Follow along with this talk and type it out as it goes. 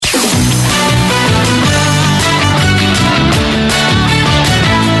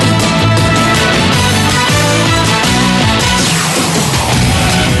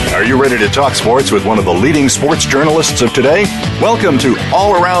Ready to talk sports with one of the leading sports journalists of today? Welcome to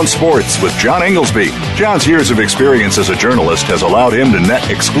All Around Sports with John Inglesby. John's years of experience as a journalist has allowed him to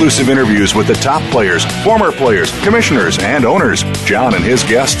net exclusive interviews with the top players, former players, commissioners, and owners. John and his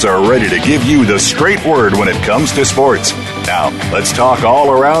guests are ready to give you the straight word when it comes to sports. Now, let's talk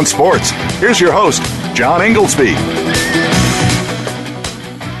all around sports. Here's your host, John Inglesby.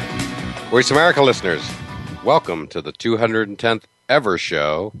 Voice America listeners, welcome to the 210th ever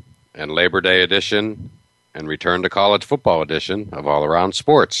show and Labor Day edition and Return to College Football edition of All Around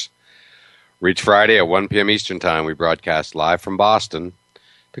Sports. Each Friday at 1 p.m. Eastern Time, we broadcast live from Boston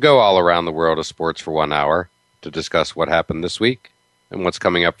to go all around the world of sports for 1 hour to discuss what happened this week and what's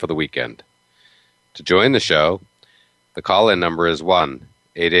coming up for the weekend. To join the show, the call-in number is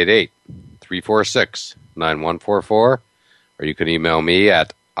 1-888-346-9144, or you can email me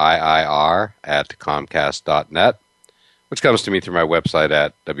at iir@comcast.net, which comes to me through my website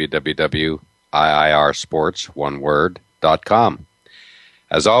at www.iirsports.com.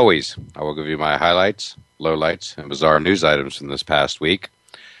 As always, I will give you my highlights, lowlights, and bizarre news items from this past week.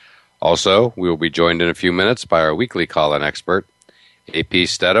 Also, we will be joined in a few minutes by our weekly call-in expert, AP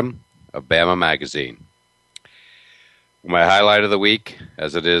Stedham of Bama Magazine. My highlight of the week,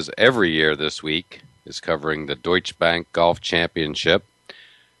 as it is every year this week, is covering the Deutsche Bank Golf Championship,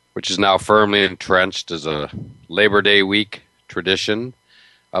 which is now firmly entrenched as a Labor Day week tradition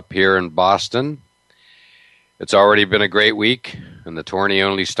up here in Boston. It's already been a great week, and the tourney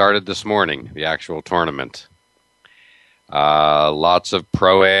only started this morning, the actual tournament. Lots of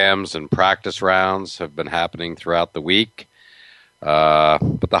pro-ams and practice rounds have been happening throughout the week.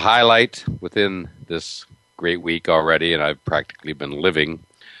 But the highlight within this great week already, and I've practically been living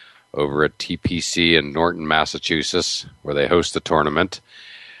over at TPC in Norton, Massachusetts, where they host the tournament,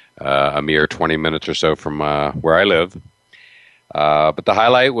 a mere 20 minutes or so from where I live. But the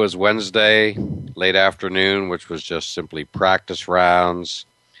highlight was Wednesday, late afternoon, which was just simply practice rounds.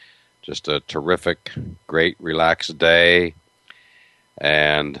 Just a terrific, great, relaxed day.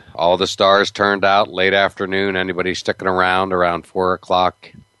 And all the stars turned out late afternoon. Anybody sticking around 4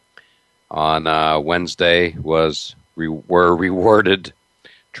 o'clock on Wednesday were rewarded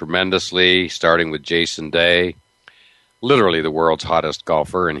tremendously, starting with Jason Day, literally the world's hottest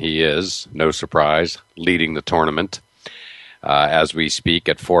golfer, and he is, no surprise, leading the tournament as we speak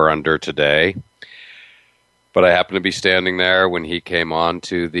at 4 under today. But I happened to be standing there when he came on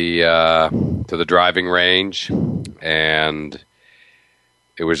to the driving range, and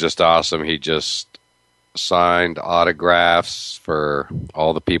it was just awesome. He just signed autographs for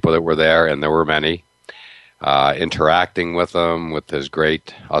all the people that were there, and there were many, interacting with them with his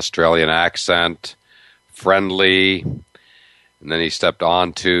great Australian accent, friendly. And then he stepped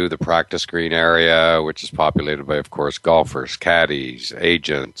onto the practice green area, which is populated by, of course, golfers, caddies,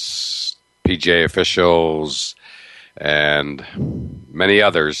 agents, PGA officials, and many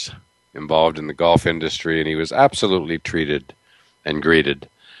others involved in the golf industry. And he was absolutely treated and greeted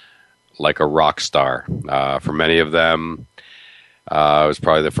like a rock star. For many of them, it was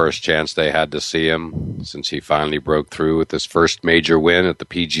probably the first chance they had to see him since he finally broke through with his first major win at the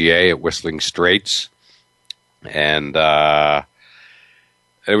PGA at Whistling Straits. And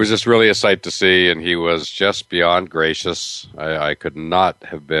it was just really a sight to see, and he was just beyond gracious. I could not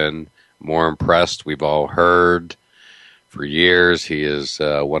have been more impressed. We've all heard for years he is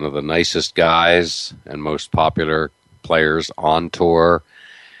one of the nicest guys and most popular players on tour.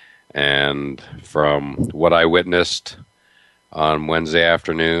 And from what I witnessed on Wednesday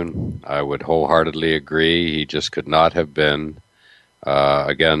afternoon, I would wholeheartedly agree. He just could not have been,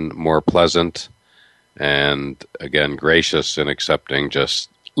 again, more pleasant and, again, gracious in accepting just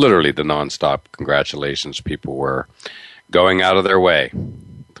literally the nonstop congratulations. People were going out of their way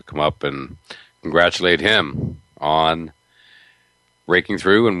to come up and congratulate him on breaking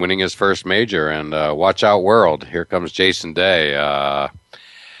through and winning his first major. And watch out, world. Here comes Jason Day.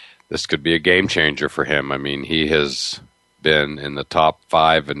 This could be a game changer for him. I mean, he has been in the top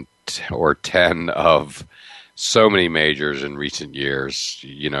 5 or 10 of so many majors in recent years,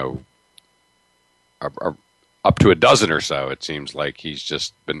 you know, up to a dozen or so. It seems like he's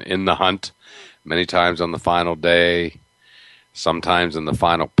just been in the hunt many times on the final day, sometimes in the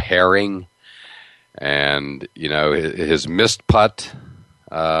final pairing. And, you know, his missed putt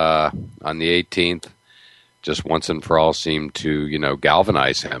on the 18th just once and for all seemed to, you know,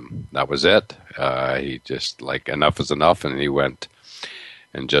 galvanize him. That was it. He just, like, enough is enough, and he went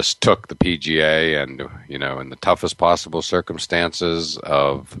and just took the PGA and, you know, in the toughest possible circumstances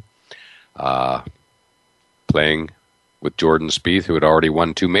of playing with Jordan Spieth, who had already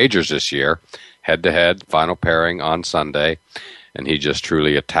won 2 majors this year, head-to-head, final pairing on Sunday, and he just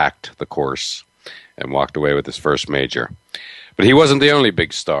truly attacked the course and walked away with his first major. But he wasn't the only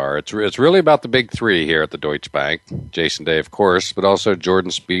big star. It's really about the big three here at the Deutsche Bank. Jason Day, of course, but also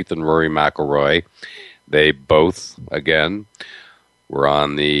Jordan Spieth and Rory McIlroy. They both, again, were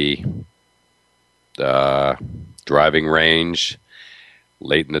on the driving range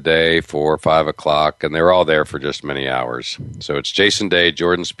late in the day, 4 or 5 o'clock, and they were all there for just many hours. So it's Jason Day,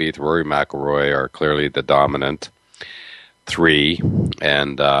 Jordan Spieth, Rory McIlroy are clearly the dominant three,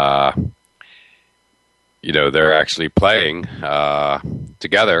 and they're actually playing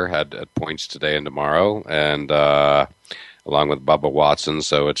together at points today and tomorrow, and along with Bubba Watson.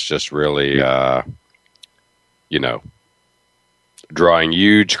 So it's just really, drawing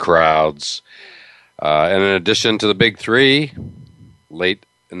huge crowds. And in addition to the big three, late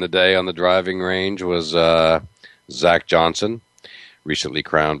in the day on the driving range was Zach Johnson, recently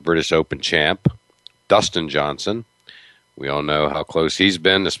crowned British Open champ, Dustin Johnson. We all know how close he's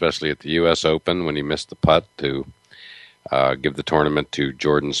been, especially at the U.S. Open when he missed the putt to give the tournament to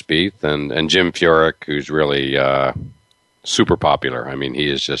Jordan Spieth, and Jim Furyk, who's really super popular. I mean, he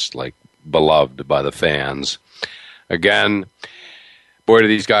is just like beloved by the fans. Again, boy, do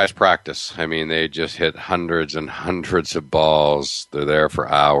these guys practice. I mean, they just hit hundreds and hundreds of balls. They're there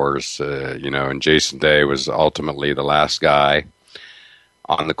for hours, and Jason Day was ultimately the last guy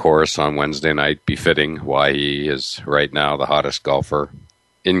on the course on Wednesday night, befitting why he is right now the hottest golfer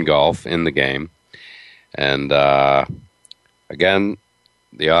in golf in the game. And again,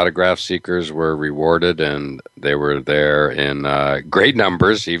 the autograph seekers were rewarded, and they were there in great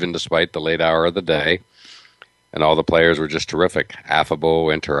numbers, even despite the late hour of the day. And all the players were just terrific, affable,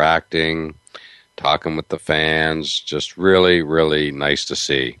 interacting, talking with the fans, just really, really nice to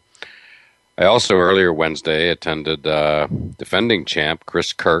see. I also, earlier Wednesday, attended defending champ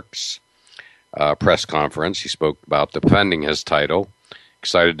Chris Kirk's press conference. He spoke about defending his title.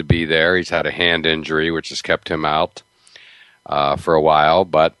 Excited to be there. He's had a hand injury, which has kept him out for a while,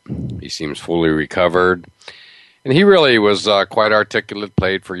 but he seems fully recovered. And he really was quite articulate,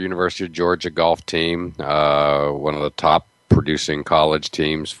 played for University of Georgia golf team, one of the top producing college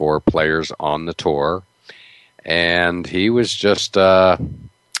teams for players on the tour. And he was just,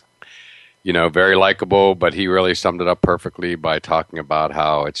 very likable, but he really summed it up perfectly by talking about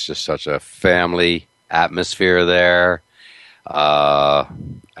how it's just such a family atmosphere there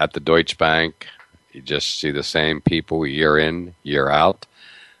at the Deutsche Bank. You just see the same people year in, year out.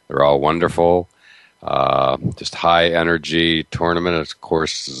 They're all wonderful. Just high energy tournament. Of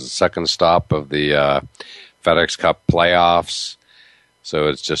course, is the second stop of the FedEx Cup playoffs. So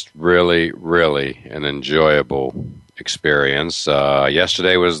it's just really, really an enjoyable experience.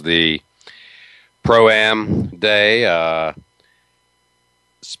 Yesterday was the Pro-Am day,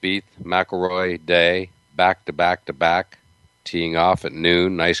 Spieth, McIlroy day, back to back to back, teeing off at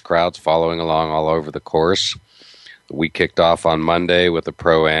noon. Nice crowds following along all over the course. We kicked off on Monday with the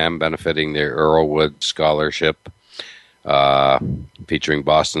Pro-Am benefiting the Earlwood Scholarship, featuring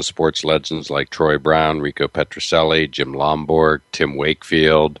Boston sports legends like Troy Brown, Rico Petrocelli, Jim Lomborg, Tim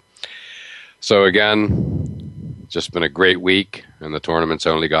Wakefield. So again, just been a great week, and the tournament's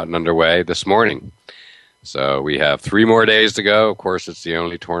only gotten underway this morning. So we have 3 more days to go. Of course, it's the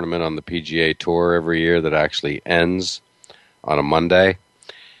only tournament on the PGA Tour every year that actually ends on a Monday,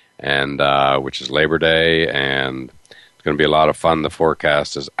 and which is Labor Day, and it's going to be a lot of fun. The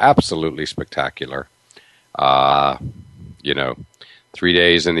forecast is absolutely spectacular. 3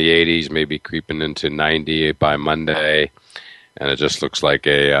 days in the 80s, maybe creeping into 90 by Monday, and it just looks like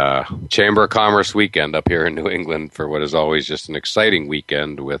a Chamber of Commerce weekend up here in New England for what is always just an exciting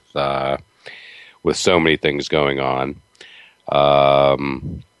weekend with so many things going on.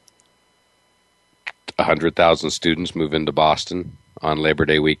 100,000 students move into Boston on Labor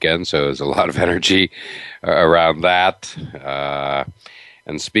Day weekend, so there's a lot of energy around that.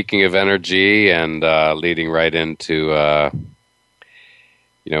 And speaking of energy, and leading right into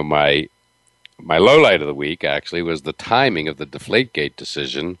my low light of the week, actually, was the timing of the Deflategate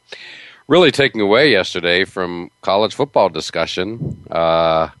decision, really taking away yesterday from college football discussion.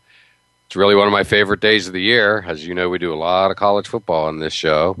 It's really one of my favorite days of the year. As you know, we do a lot of college football on this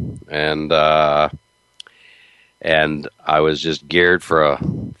show, and I was just geared for a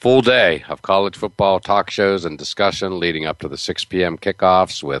full day of college football talk shows and discussion leading up to the 6 p.m.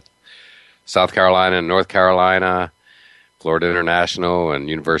 kickoffs with South Carolina and North Carolina, Florida International and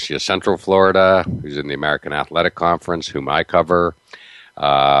University of Central Florida, who's in the American Athletic Conference, whom I cover.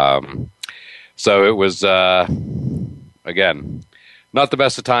 So it was, again, not the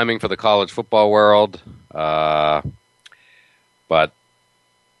best of timing for the college football world, but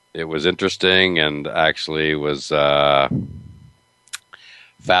it was interesting, and actually was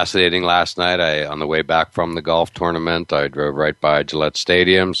fascinating last night. On the way back from the golf tournament, I drove right by Gillette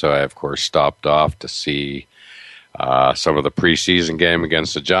Stadium, so I, of course, stopped off to see some of the preseason game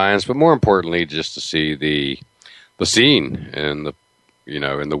against the Giants, but more importantly, just to see the scene in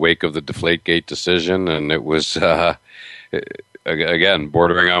the wake of the Deflategate decision. And it was, again,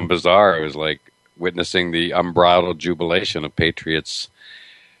 bordering on bizarre. It was like witnessing the unbridled jubilation of Patriots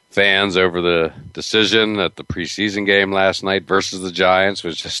fans over the decision at the preseason game last night versus the Giants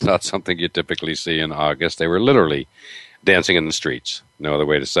was just not something you typically see in August. They were literally dancing in the streets, no other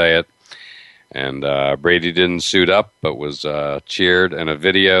way to say it. And Brady didn't suit up, but was cheered in a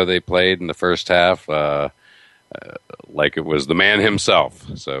video they played in the first half like it was the man himself.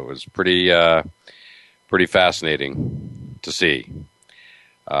 So it was pretty fascinating to see.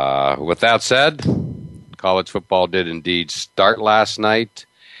 With that said, college football did indeed start last night.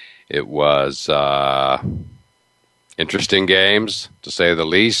 It was interesting games, to say the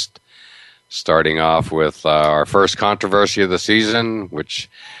least, starting off with our first controversy of the season, which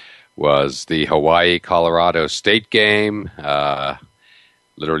was the Hawaii-Colorado State game.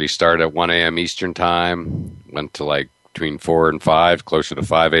 Literally started at 1 a.m. Eastern Time, went to like between 4 and 5, closer to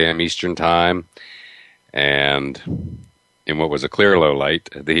 5 a.m. Eastern Time. And in what was a clear low light,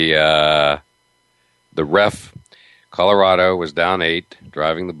 the ref, Colorado, was down 8,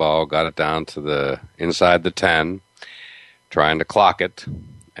 driving the ball, got it down to the inside the 10, trying to clock it,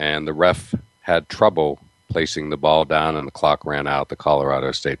 and the ref had trouble placing the ball down, and the clock ran out. The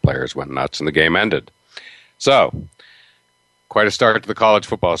Colorado State players went nuts, and the game ended. So, quite a start to the college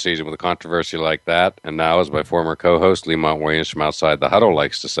football season with a controversy like that. And now, as my former co-host, Lemont Williams from Outside the Huddle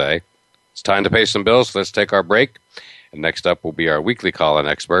likes to say, it's time to pay some bills. Let's take our break. And next up will be our weekly call-in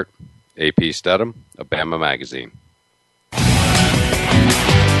expert, A.P. Stedham of Bama Magazine.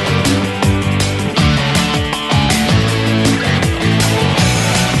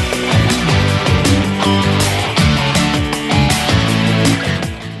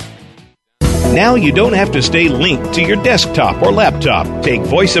 Now you don't have to stay linked to your desktop or laptop. Take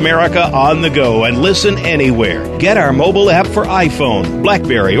Voice America on the go and listen anywhere. Get our mobile app for iPhone,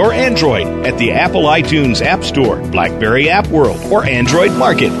 BlackBerry, or Android at the Apple iTunes App Store, BlackBerry App World, or Android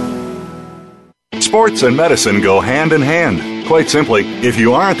Market. Sports and medicine go hand in hand. Quite simply, if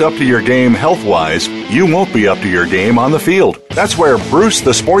you aren't up to your game health-wise, you won't be up to your game on the field. That's where Bruce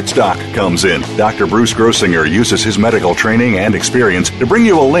the Sports Doc comes in. Dr. Bruce Grossinger uses his medical training and experience to bring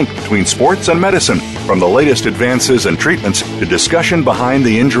you a link between sports and medicine, from the latest advances and treatments to discussion behind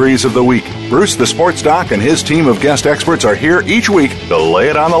the injuries of the week. Bruce the Sports Doc and his team of guest experts are here each week to lay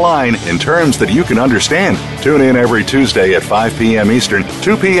it on the line in terms that you can understand. Tune in every Tuesday at 5 p.m. Eastern,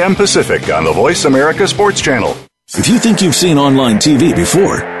 2 p.m. Pacific on the Voice America Sports Channel. If you think you've seen online TV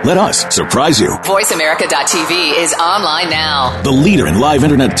before, let us surprise you. VoiceAmerica.tv is online now. The leader in live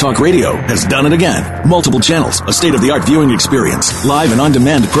internet talk radio has done it again. Multiple channels, a state-of-the-art viewing experience, live and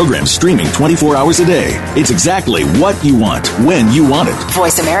on-demand programs streaming 24 hours a day. It's exactly what you want, when you want it.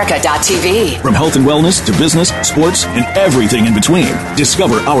 VoiceAmerica.tv. From health and wellness to business, sports, and everything in between.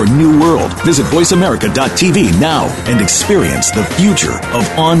 Discover our new world. Visit VoiceAmerica.tv now and experience the future of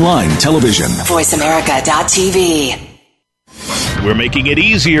online television. VoiceAmerica.tv. We're making it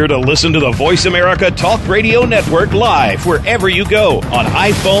easier to listen to the Voice America Talk Radio Network live wherever you go on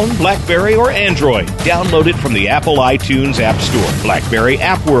iPhone, BlackBerry, or Android. Download it from the Apple iTunes App Store, BlackBerry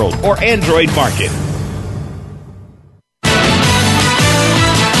App World, or Android Market.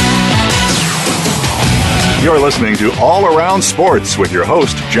 You're listening to All Around Sports with your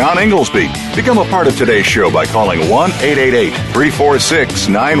host, John Inglesby. Become a part of today's show by calling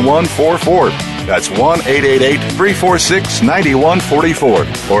 1-888-346-9144. That's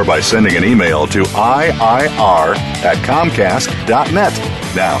 1-888-346-9144. Or by sending an email to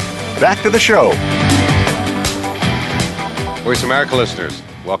iir@comcast.net. Now, back to the show. Voice America listeners,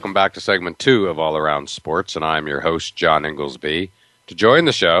 welcome back to segment 2 of All Around Sports, and I'm your host, John Inglesby. To join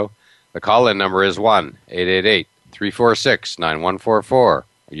the show, the call-in number is 1-888-346-9144.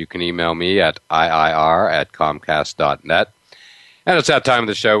 You can email me at iir@comcast.net. And it's that time of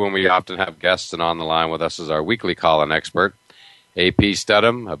the show when we often have guests, and on the line with us is our weekly call-in expert, A.P.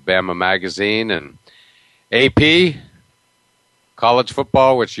 Stedham of Bama Magazine. And A.P., college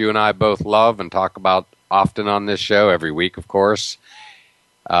football, which you and I both love and talk about often on this show, every week, of course,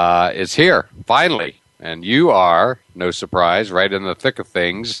 is here, finally. And you are, no surprise, right in the thick of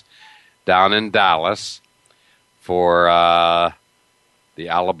things, down in Dallas for the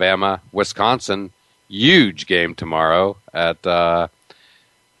Alabama-Wisconsin huge game tomorrow at the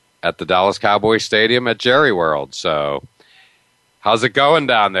Dallas Cowboys Stadium at Jerry World. So how's it going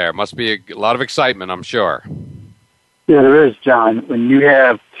down there? Must be a lot of excitement, I'm sure. Yeah, there is, John. When you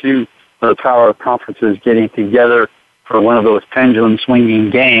have two of the power conferences getting together for one of those pendulum swinging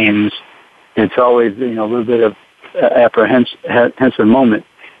games, it's always, a little bit of apprehensive moment.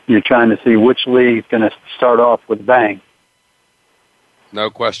 You're trying to see which league's going to start off with a bang. No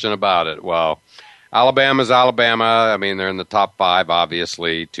question about it. Well, Alabama's Alabama. I mean, they're in the top 5,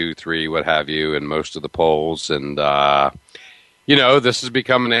 obviously, 2, 3, what have you, in most of the polls. And, this has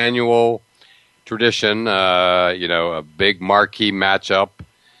become an annual tradition, a big marquee matchup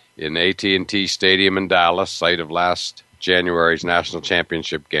in AT&T Stadium in Dallas, site of last January's national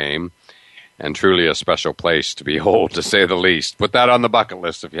championship game, and truly a special place to behold, to say the least. Put that on the bucket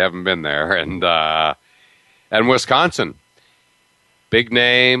list if you haven't been there. And Wisconsin, big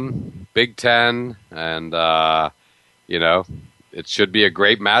name, Big Ten, and, it should be a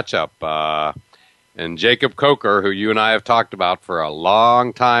great matchup. And Jacob Coker, who you and I have talked about for a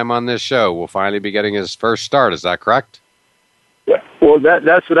long time on this show, will finally be getting his first start. Is that correct? Yeah. Well,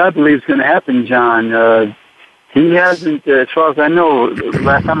 that's what I believe is going to happen, John. He hasn't, as far as I know,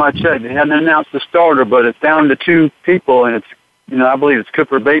 last time I checked, they hadn't announced the starter, but it's down to 2 people, and it's, I believe it's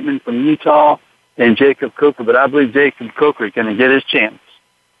Cooper Bateman from Utah and Jacob Coker, but I believe Jacob Coker is going to get his chance.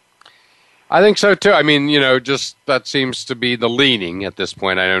 I think so, too. I mean, just that seems to be the leaning at this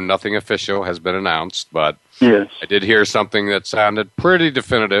point. I know nothing official has been announced, but yes, I did hear something that sounded pretty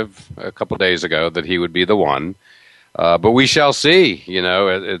definitive a couple days ago that he would be the one. But we shall see. He,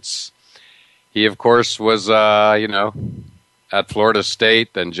 of course, was, at Florida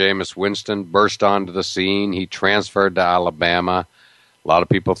State. Then Jameis Winston burst onto the scene. He transferred to Alabama. A lot of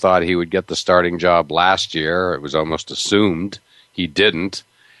people thought he would get the starting job last year. It was almost assumed he didn't.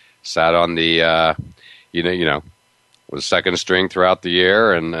 Sat on the, was second string throughout the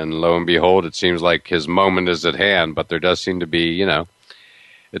year, and lo and behold, it seems like his moment is at hand. But there does seem to be,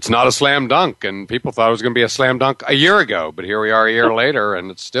 it's not a slam dunk, and people thought it was going to be a slam dunk a year ago. But here we are a year later, and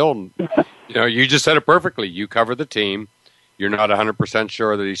it's still, you just said it perfectly. You cover the team. You're not 100%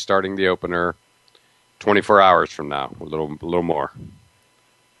 sure that he's starting the opener 24 hours from now, a little more.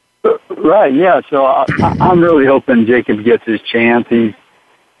 Right, yeah. So I'm really hoping Jacob gets his chance. He's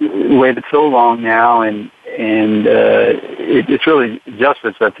waited so long now, and it's really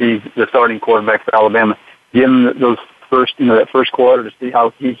justice that he's the starting quarterback for Alabama. Give him those that first quarter to see how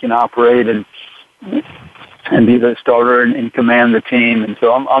he can operate and be the starter and command the team. And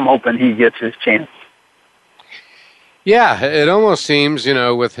so I'm hoping he gets his chance. Yeah, it almost seems,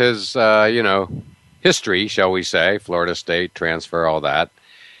 with his, history, shall we say, Florida State transfer, all that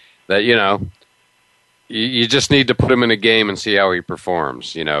you just need to put him in a game and see how he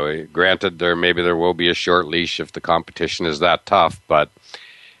performs. Granted, there will be a short leash if the competition is that tough, but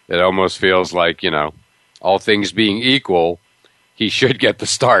it almost feels like, all things being equal, he should get the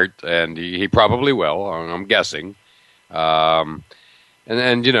start, and he probably will, I'm guessing. And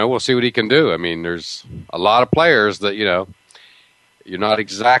we'll see what he can do. I mean, there's a lot of players that, you're not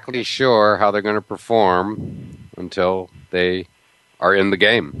exactly sure how they're going to perform until they are in the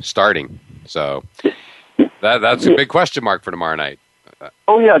game, starting. So that's a big question mark for tomorrow night.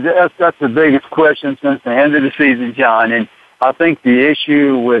 Oh, yeah, that's the biggest question since the end of the season, John. And I think the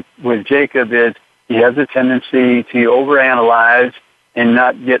issue with Jacob is he has a tendency to overanalyze and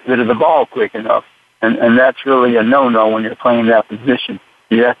not get rid of the ball quick enough. And that's really a no-no when you're playing that position.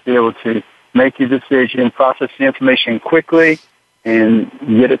 You have to be able to make your decision, process the information quickly, and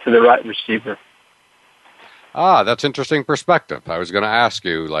get it to the right receiver. That's interesting perspective. I was going to ask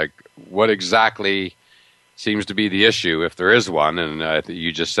you, what exactly seems to be the issue, if there is one, and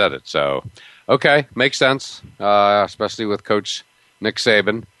you just said it. So, okay, makes sense, especially with Coach Nick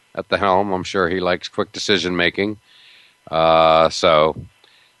Saban at the helm. I'm sure he likes quick decision-making. So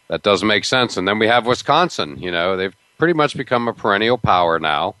that does make sense. And then we have Wisconsin. They've pretty much become a perennial power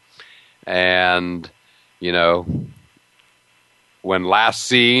now. And, when last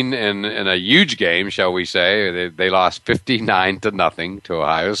seen in a huge game, shall we say, they lost 59-0 to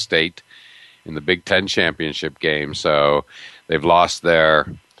Ohio State in the Big Ten championship game. So they've lost their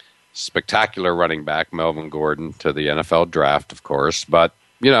spectacular running back, Melvin Gordon, to the NFL draft, of course. But,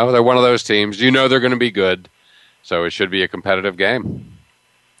 they're one of those teams. They're going to be good. So it should be a competitive game.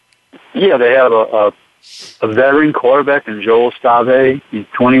 Yeah, they have a veteran quarterback in Joel Stave. He's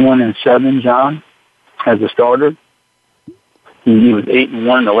 21-7, John, as a starter. He was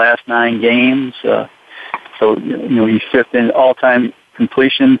 8-1 in the last 9 games. So he's fifth in all-time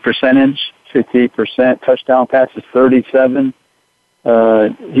completion percentage, 58%, touchdown passes 37.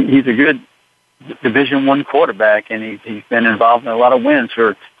 He's a good Division I quarterback, and he's been involved in a lot of wins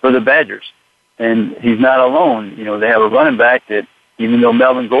for the Badgers. And he's not alone. They have a running back that, even though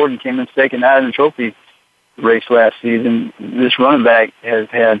Melvin Gordon came in second out in the trophy race last season, this running back has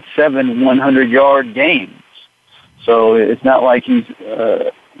had 7 100-yard games. So it's not like he's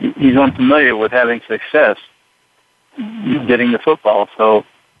unfamiliar with having success getting the football. So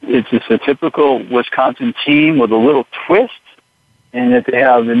it's just a typical Wisconsin team with a little twist, and that they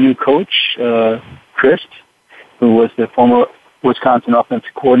have the new coach, Chris, who was the former Wisconsin offensive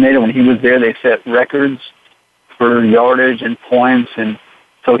coordinator. When he was there, they set records for yardage and points, and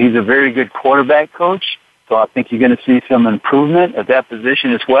so he's a very good quarterback coach. So I think you're going to see some improvement at that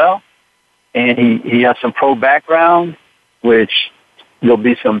position as well. And he has some pro background, which there'll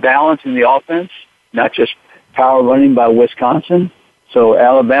be some balance in the offense, not just power running by Wisconsin. So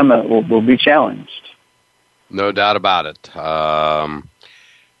Alabama will be challenged. No doubt about it.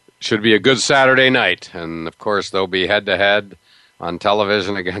 Should be a good Saturday night. And, of course, they'll be head-to-head on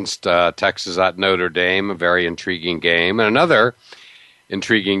television against Texas at Notre Dame, a very intriguing game. And another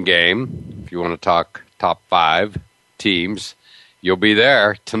intriguing game, if you want to talk top 5 teams, you'll be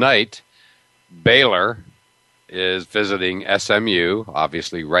there tonight. Baylor is visiting SMU,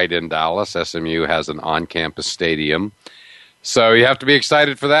 obviously right in Dallas. SMU has an on-campus stadium. So you have to be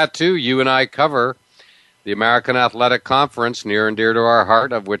excited for that, too. You and I cover the American Athletic Conference, near and dear to our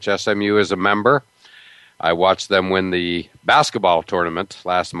heart, of which SMU is a member. I watched them win the basketball tournament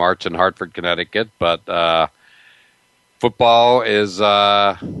last March in Hartford, Connecticut, but football is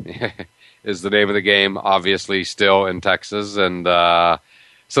is the name of the game, obviously, still in Texas, and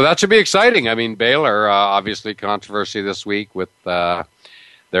so that should be exciting. I mean, Baylor, obviously controversy this week with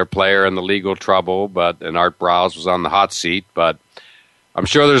their player in the legal trouble, and Art Browse was on the hot seat, but I'm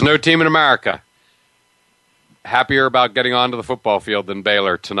sure there's no team in America happier about getting onto the football field than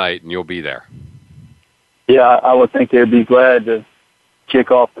Baylor tonight, and you'll be there. Yeah, I would think they'd be glad to kick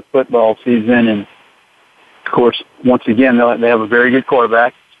off the football season. And, of course, once again, they have a very good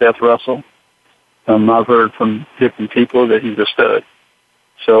quarterback, Seth Russell. I've heard from different people that he's a stud.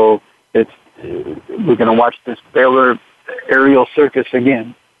 So we're going to watch this Baylor aerial circus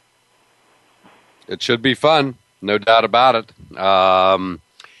again. It should be fun, no doubt about it.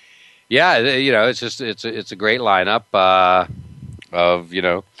 Yeah, it's a great lineup of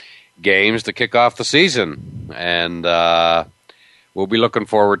games to kick off the season, and we'll be looking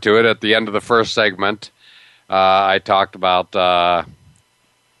forward to it. At the end of the first segment, I talked about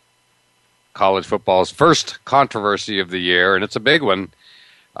college football's first controversy of the year, and it's a big one.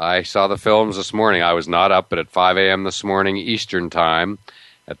 I saw the films this morning. I was not up, but at 5 a.m. this morning Eastern time,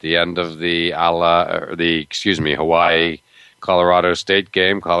 at the end of the Hawaii Colorado State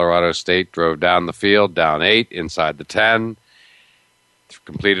game. Colorado State drove down the field, down 8, inside the 10,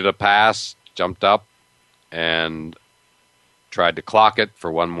 completed a pass, jumped up, and tried to clock it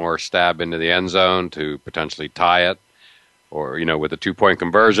for one more stab into the end zone to potentially tie it, or, with a 2-point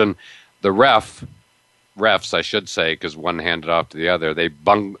conversion. The refs, I should say, because one handed off to the other,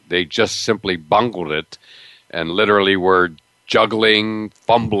 they just simply bungled it and literally were juggling,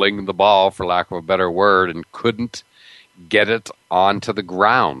 fumbling the ball, for lack of a better word, and couldn't get it onto the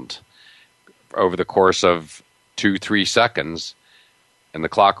ground over the course of 2-3 seconds. And the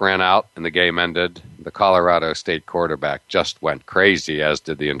clock ran out and the game ended. The Colorado State quarterback just went crazy, as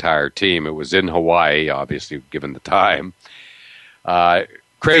did the entire team. It was in Hawaii, obviously, given the time.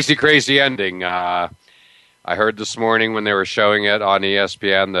 Crazy ending. I heard this morning when they were showing it on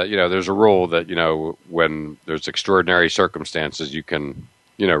ESPN that, there's a rule that, when there's extraordinary circumstances, you can,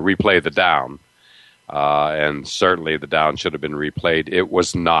 replay the down. And certainly the down should have been replayed. It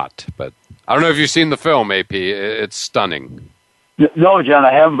was not. But I don't know if you've seen the film, AP. It's stunning. No, John,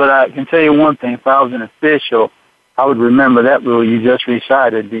 I haven't, but I can tell you one thing. If I was an official, I would remember that rule you just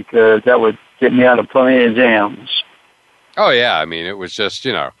recited, because that would get me out of plenty of jams. Oh, yeah. I mean, it was just,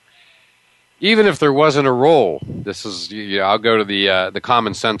 even if there wasn't a rule, this is, I'll go to the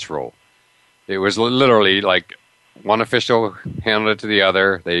common sense rule. It was literally like one official handed it to the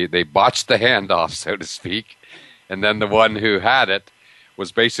other. They botched the handoff, so to speak, and then the one who had it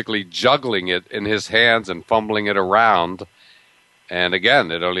was basically juggling it in his hands and fumbling it around. And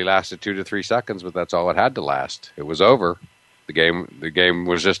again, it only lasted 2 to 3 seconds, but that's all it had to last. It was over. The game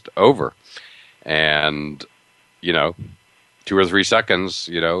was just over. And, 2 or 3 seconds,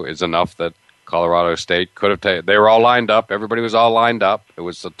 is enough that Colorado State could have taken. They were all lined up. Everybody was all lined up. It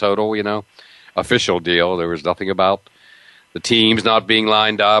was a total, official deal. There was nothing about the teams not being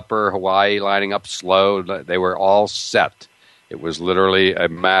lined up or Hawaii lining up slow. They were all set. It was literally a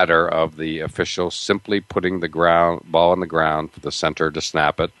matter of the official simply putting the ball on the ground for the center to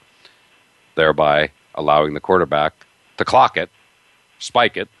snap it, thereby allowing the quarterback to clock it,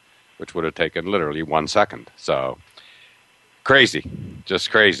 spike it, which would have taken literally 1 second. So crazy, just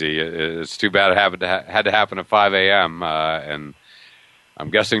crazy. It's too bad it had to happen at 5 a.m., and I'm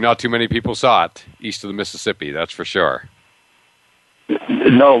guessing not too many people saw it east of the Mississippi, that's for sure.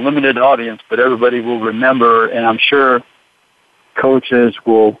 No, limited audience, but everybody will remember, and I'm sure coaches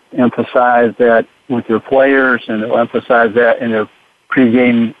will emphasize that with their players, and they'll emphasize that in their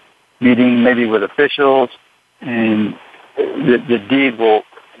pregame meeting, maybe with officials, and the deed will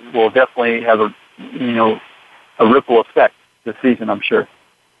definitely have a ripple effect this season, I'm sure.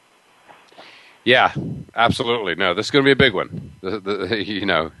 Yeah, absolutely. No, this is going to be a big one.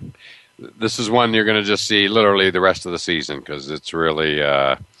 This is one you're going to just see literally the rest of the season, because it's really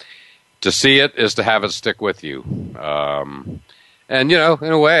to see it is to have it stick with you. And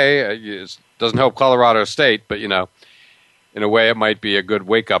in a way, it doesn't help Colorado State, but in a way, it might be a good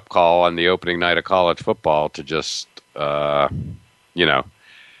wake-up call on the opening night of college football to just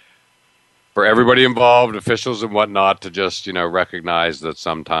for everybody involved, officials and whatnot, to just recognize that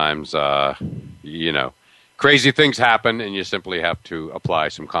sometimes crazy things happen, and you simply have to apply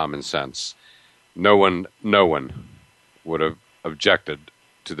some common sense. No one would have objected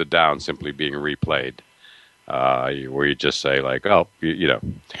to the down simply being replayed, where you just say like, "Oh,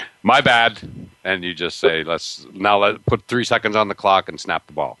 my bad," and you just say, "Let's put 3 seconds on the clock and snap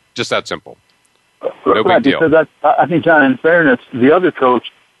the ball." Just that simple. No big deal. Because I think, John, in fairness, the other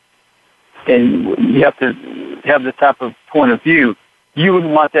coach, and you have to have the type of point of view. You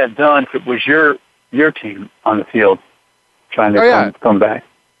wouldn't want that done if it was your team on the field trying to come back.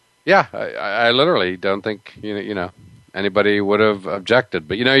 Yeah, I literally don't think anybody would have objected.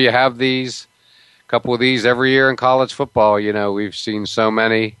 But you have couple of these every year in college football. We've seen so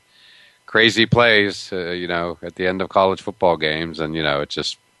many crazy plays. At the end of college football games, and it's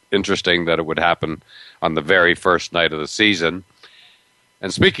just interesting that it would happen on the very first night of the season.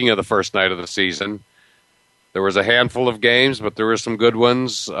 And speaking of the first night of the season, there was a handful of games, but there were some good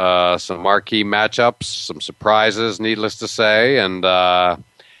ones, some marquee matchups, some surprises, needless to say. And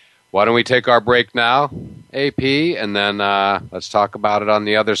why don't we take our break now, AP, and then let's talk about it on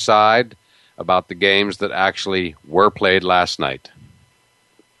the other side, about the games that actually were played last night.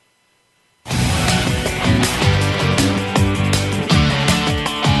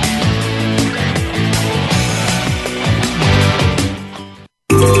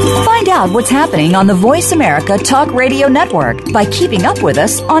 Find out what's happening on the Voice America Talk Radio Network by keeping up with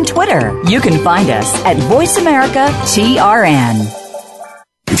us on Twitter. You can find us at Voice America TRN.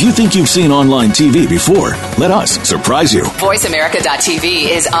 If you think you've seen online TV before, let us surprise you. VoiceAmerica.tv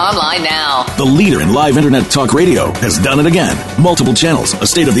is online now. The leader in live internet talk radio has done it again. Multiple channels, a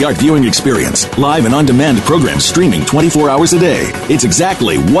state-of-the-art viewing experience, live and on-demand programs streaming 24 hours a day. It's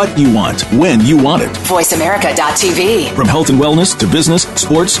exactly what you want, when you want it. VoiceAmerica.tv. From health and wellness to business,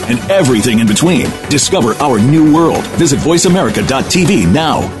 sports, and everything in between. Discover our new world. Visit VoiceAmerica.tv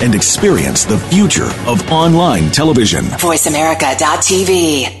now and experience the future of online television.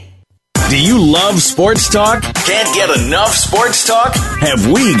 VoiceAmerica.tv. Do you love sports talk? Can't get enough sports talk? Have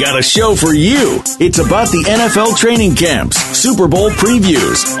we got a show for you? It's about the NFL training camps, Super Bowl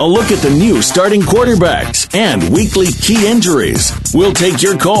previews, a look at the new starting quarterbacks, and weekly key injuries. We'll take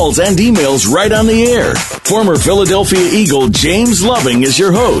your calls and emails right on the air. Former Philadelphia Eagle James Loving is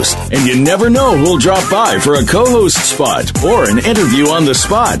your host, and you never know who'll drop by for a co-host spot or an interview on the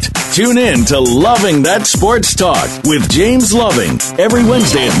spot. Tune in to Loving That Sports Talk with James Loving every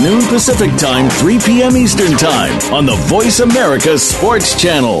Wednesday at noon Pacific Time, 3 p.m. Eastern Time on the Voice America Sports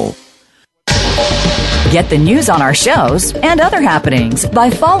Channel. Get the news on our shows and other happenings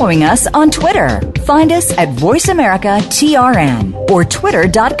by following us on Twitter. Find us at Voice America TRN or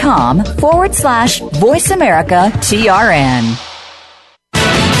twitter.com/Voice America TRN.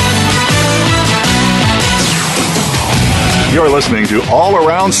 You're listening to All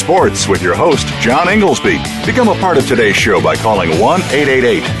Around Sports with your host, John Inglesby. Become a part of today's show by calling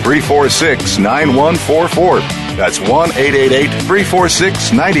 1-888-346-9144. That's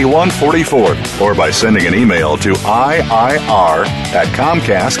 1-888-346-9144. Or by sending an email to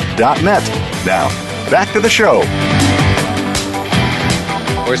iir@comcast.net. Now, back to the show.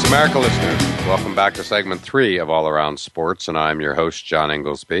 Voice America listeners, welcome back to segment 3 of All Around Sports, and I'm your host, John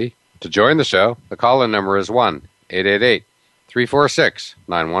Inglesby. To join the show, the call-in number is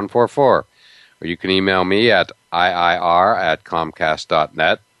 1-888-346-9144, or you can email me at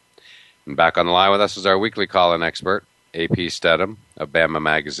iir@comcast.net. And back on the line with us is our weekly call-in expert, AP Stedham of Bama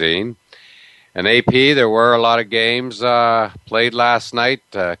Magazine. And AP, there were a lot of games played last night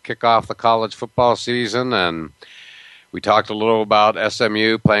to kick off the college football season, and we talked a little about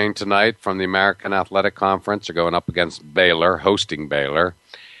SMU playing tonight from the American Athletic Conference. They're going up against Baylor, hosting Baylor.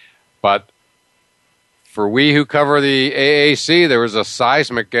 But for we who cover the AAC, there was a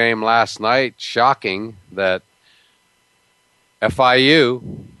seismic game last night. Shocking that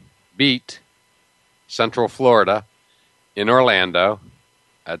FIU beat Central Florida in Orlando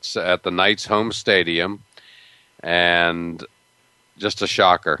at the Knights' home stadium, and just a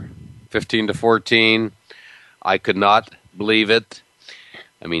shocker, 15-14. I could not believe it.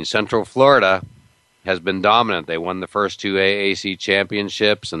 I mean, Central Florida has been dominant. They won the first two AAC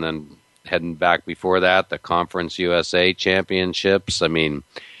championships, and then heading back before that, the Conference USA championships. I mean,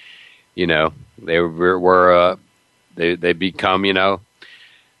 you know, they were they become, you know,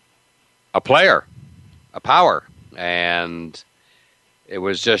 a player, a power, and it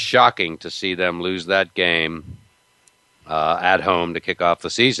was just shocking to see them lose that game at home to kick off the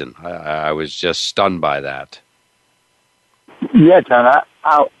season. I was just stunned by that. Yeah, John,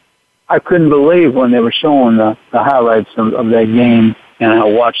 I couldn't believe when they were showing the highlights of that game, and I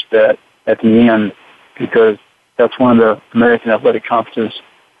watched that at the end because that's one of the American Athletic Conference's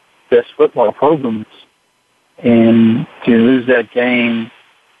best football programs. And to lose that game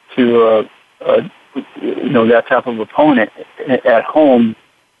to that type of opponent at home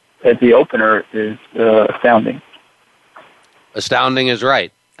at the opener is astounding. Astounding is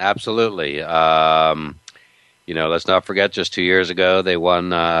right. Absolutely. Let's not forget just 2 years ago they won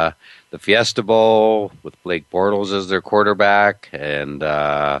the Fiesta Bowl with Blake Bortles as their quarterback. And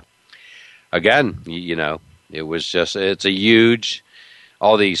again, it was just, it's a huge,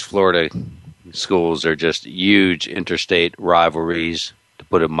 all these Florida schools are just huge interstate rivalries, to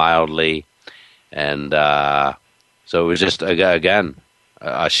put it mildly. And so it was just, again,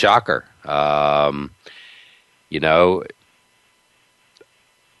 a shocker.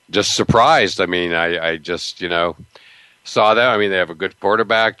 Just surprised. I mean, I just, saw them. I mean, they have a good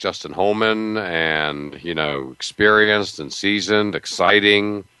quarterback, Justin Holman, and, experienced and seasoned,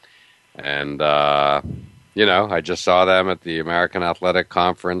 exciting. And, I just saw them at the American Athletic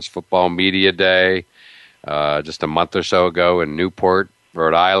Conference Football Media Day just a month or so ago in Newport,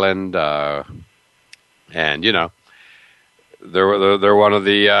 Rhode Island. And, they're one of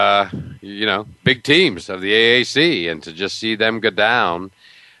the, big teams of the AAC. And to just see them go down,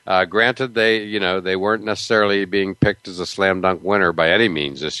 granted, they weren't necessarily being picked as a slam dunk winner by any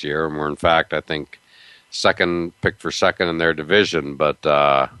means this year, and were in fact, I think, picked for second in their division.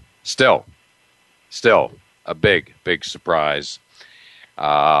 But still a big surprise.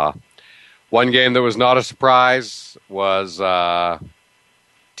 One game that was not a surprise was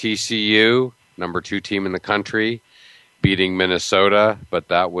TCU, number 2 team in the country, beating Minnesota, but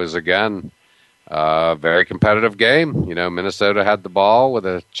that was again. Very competitive game. Minnesota had the ball with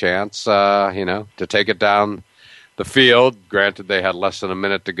a chance, to take it down the field. Granted, they had less than a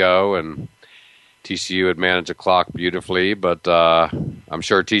minute to go, and TCU had managed the clock beautifully. But I'm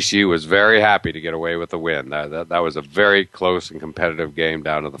sure TCU was very happy to get away with the win. That was a very close and competitive game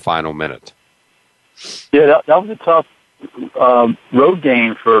down to the final minute. Yeah, that was a tough road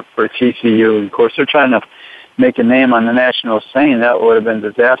game for TCU. Of course, they're trying to make a name on the national scene. That would have been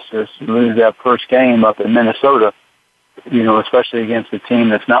disastrous to lose that first game up in Minnesota, especially against a team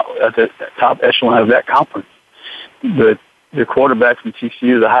that's not at the top echelon of that conference. The quarterback from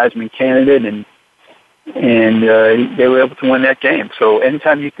TCU, the Heisman candidate, and they were able to win that game. So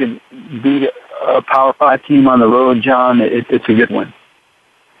anytime you can beat a Power 5 team on the road, John, it's a good win.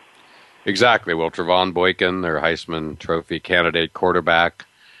 Exactly. Well, Trevon Boykin, their Heisman Trophy candidate quarterback,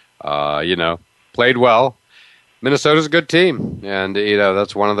 played well. Minnesota's a good team, and,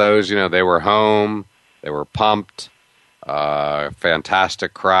 that's one of those, they were home, they were pumped,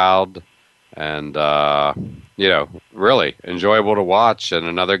 fantastic crowd, and, really enjoyable to watch. And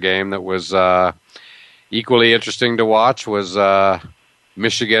another game that was equally interesting to watch was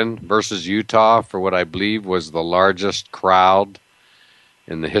Michigan versus Utah for what I believe was the largest crowd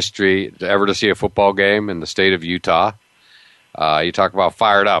in the history ever to see a football game in the state of Utah. You talk about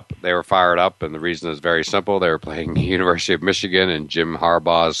fired up. They were fired up, and the reason is very simple. They were playing the University of Michigan in Jim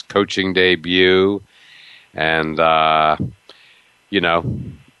Harbaugh's coaching debut. And,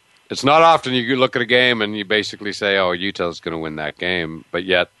 it's not often you look at a game and you basically say, oh, Utah's going to win that game. But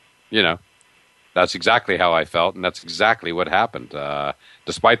yet, that's exactly how I felt, and that's exactly what happened.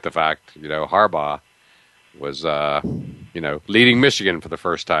 Despite the fact, Harbaugh was, leading Michigan for the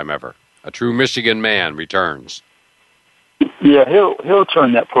first time ever. A true Michigan man returns. Yeah, he'll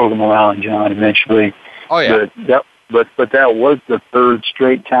turn that program around, John, eventually. Oh yeah. But that was the third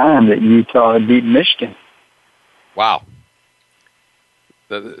straight time that Utah had beaten Michigan. Wow.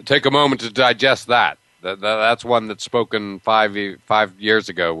 Take a moment to digest that. That's one that's spoken 5 years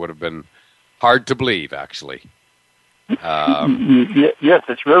ago would have been hard to believe, actually. Yes,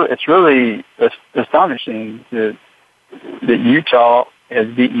 it's really astonishing that Utah has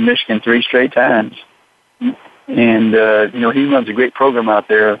beaten Michigan 3 straight times, and he runs a great program out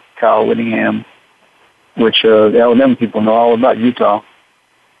there, Kyle Whittingham, which the Alabama people know all about Utah.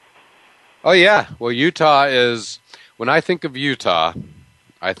 Oh yeah, well Utah is. When I think of Utah,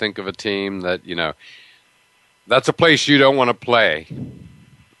 I think of a team that that's a place you don't want to play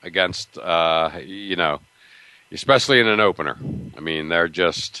against. Especially in an opener. I mean, they're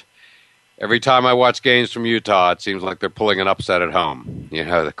just, every time I watch games from Utah, it seems like they're pulling an upset at home.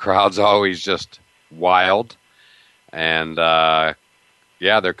 The crowd's always just wild. And,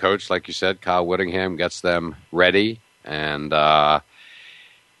 their coach, like you said, Kyle Whittingham, gets them ready. And, they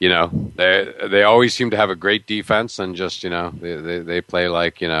always seem to have a great defense and just, they play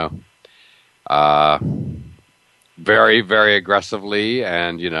like, very, very aggressively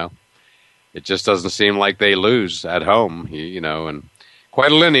and, it just doesn't seem like they lose at home, and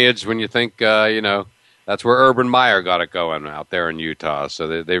quite a lineage when you think, that's where Urban Meyer got it going out there in Utah.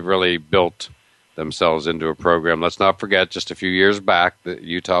 So they've really built themselves into a program. Let's not forget, just a few years back, that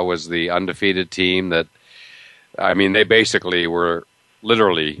Utah was the undefeated team that, they basically were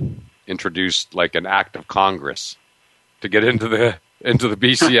literally introduced like an act of Congress to get into the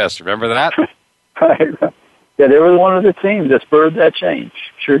BCS. Remember that? Yeah, they were one of the teams that spurred that change.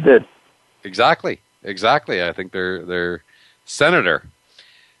 Sure did. Exactly. I think their senator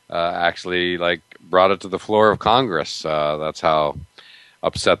actually brought it to the floor of Congress. That's how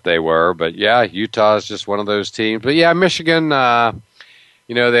upset they were. But yeah, Utah is just one of those teams. But yeah, Michigan, they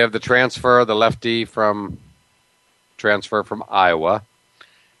have the lefty transfer from Iowa,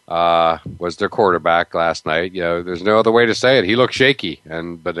 was their quarterback last night. There's no other way to say it. He looked shaky,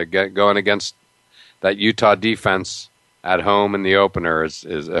 but again, going against that Utah defense at home in the opener is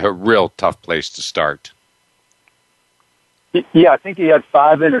a real tough place to start. Yeah, I think he had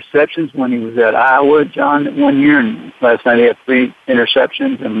 5 interceptions when he was at Iowa, John, one year, and last night he had 3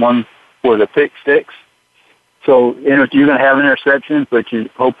 interceptions, and one was a pick six. So, you're going to have interceptions, but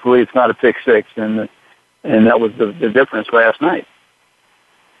hopefully it's not a pick six, and that was the difference last night.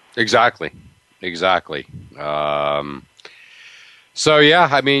 Exactly. So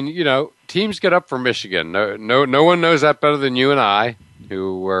yeah, teams get up for Michigan. No one knows that better than you and I,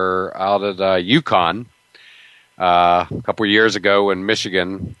 who were out at UConn a couple of years ago when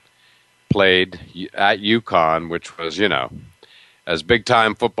Michigan played at UConn, which was as big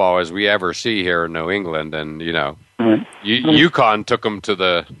time football as we ever see here in New England, and UConn took them to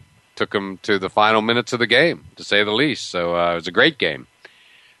the final minutes of the game, to say the least. So it was a great game.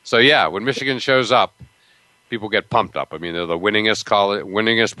 So yeah, when Michigan shows up, people get pumped up. They're the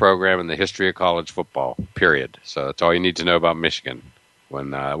winningest program in the history of college football, period. So that's all you need to know about Michigan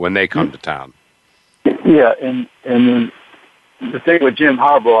when they come to town. Yeah, and the thing with Jim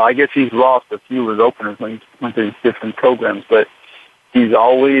Harbaugh, I guess he's lost a few of his openers when he went to these different programs, but his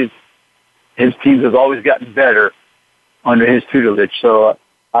teams have always gotten better under his tutelage. So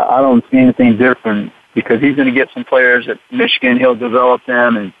I don't see anything different because he's going to get some players at Michigan. He'll develop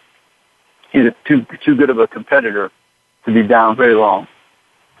them, and he's too good of a competitor to be down very long.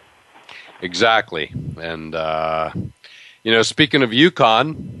 Exactly. And, speaking of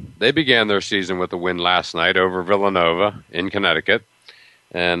UConn, they began their season with a win last night over Villanova in Connecticut.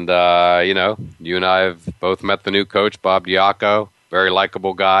 And, you and I have both met the new coach, Bob Diaco, very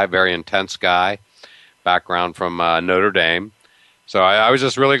likable guy, very intense guy, background from Notre Dame. So I was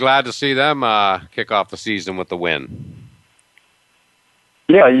just really glad to see them kick off the season with the win.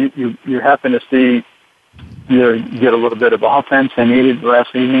 Yeah, you're happy to see you get a little bit of offense they needed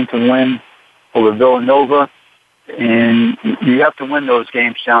last evening to win over Villanova. And you have to win those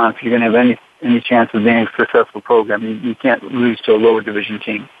games, John, if you're going to have any chance of being a successful program. You can't lose to a lower division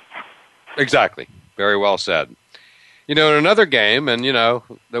team. Exactly. Very well said. In another game, and,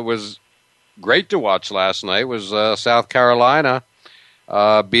 that was great to watch last night, was South Carolina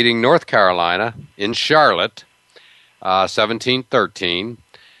beating North Carolina in Charlotte, 17-13.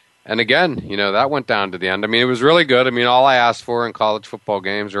 And again, that went down to the end. It was really good. All I ask for in college football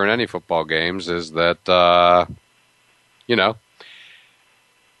games or in any football games is that,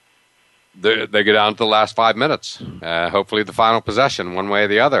 they go down to the last 5 minutes. Hopefully the final possession, one way or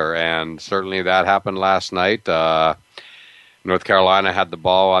the other. And certainly that happened last night. North Carolina had the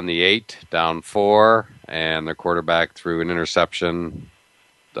ball on the 8, down 4, and their quarterback threw an interception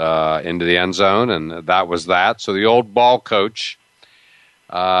into the end zone, and that was that. So the old ball coach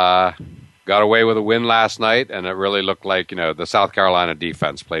got away with a win last night, and it really looked like, the South Carolina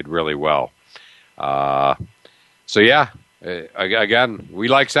defense played really well. So yeah, again, we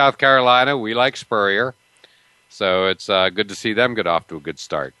like South Carolina. We like Spurrier. So it's good to see them get off to a good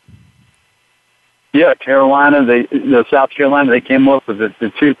start. Yeah, Carolina, South Carolina, they came up with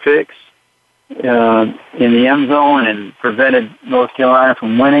the 2 picks in the end zone and prevented North Carolina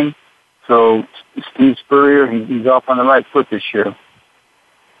from winning. So Steve Spurrier, he's off on the right foot this year.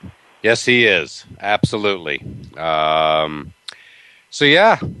 Yes, he is. Absolutely. So,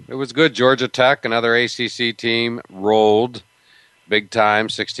 yeah, it was good. Georgia Tech, another ACC team, rolled big time,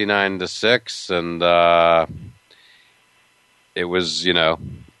 69-6. And it was,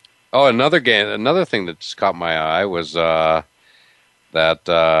 another game. Another thing that just caught my eye was that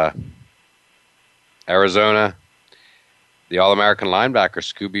Arizona, the All-American linebacker,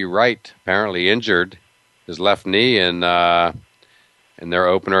 Scooby Wright, apparently injured his left knee in their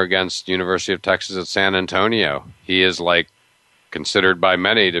opener against University of Texas at San Antonio. He is considered by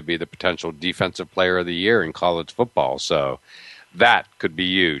many to be the potential defensive player of the year in college football. So that could be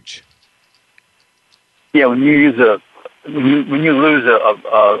huge. Yeah, when you lose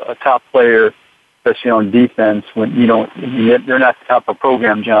a top player, especially on defense, when they're not the top of the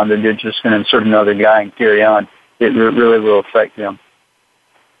program, John, they're just going to insert another guy and carry on. It really will affect them.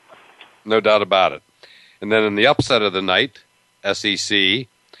 No doubt about it. And then in the upset of the night, SEC,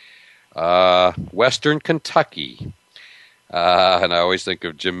 Western Kentucky. And I always think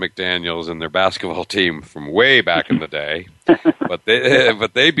of Jim McDaniels and their basketball team from way back in the day. but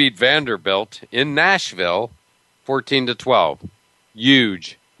they beat Vanderbilt in Nashville 14-12.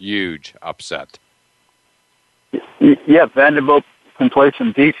 Huge upset. Yeah, Vanderbilt can play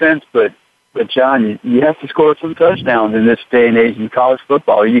some defense, but John, you have to score some touchdowns in this day and age in college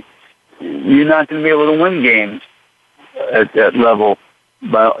football. You're not going to be able to win games at that level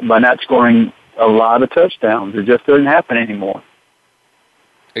by not scoring a lot of touchdowns. It just doesn't happen anymore.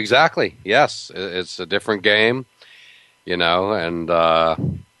 Exactly. Yes, it's a different game, and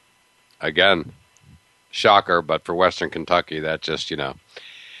again, shocker, but for Western Kentucky, that just,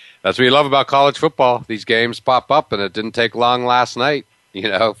 that's what you love about college football. These games pop up, and it didn't take long last night,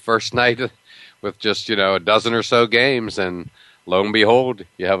 first night with just, a dozen or so games, and lo and behold,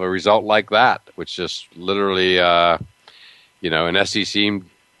 you have a result like that, which just literally, an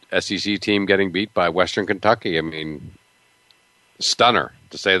SEC team getting beat by Western Kentucky. I mean, stunner,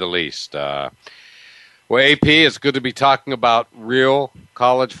 to say the least. Well, AP, it's good to be talking about real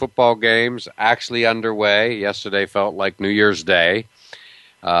college football games actually underway. Yesterday felt like New Year's Day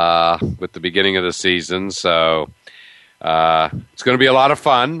with the beginning of the season, so it's going to be a lot of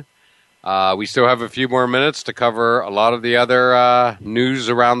fun. We still have a few more minutes to cover a lot of the other news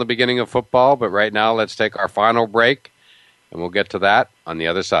around the beginning of football, but right now let's take our final break, and we'll get to that on the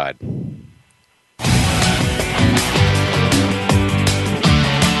other side.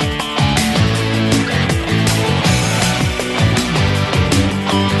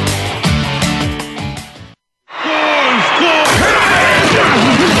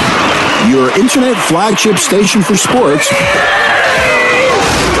 Your internet flagship station for sports.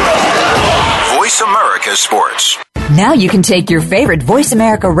 Voice America Sports. Now you can take your favorite Voice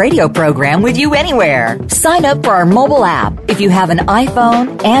America radio program with you anywhere. Sign up for our mobile app if you have an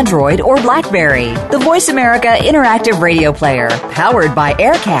iPhone, Android, or BlackBerry. The Voice America Interactive Radio Player, powered by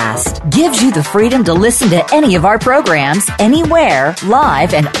Aircast, gives you the freedom to listen to any of our programs, anywhere,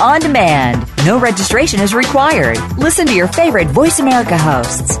 live and on demand. No registration is required. Listen to your favorite Voice America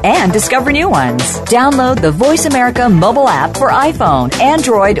hosts and discover new ones. Download the Voice America mobile app for iPhone,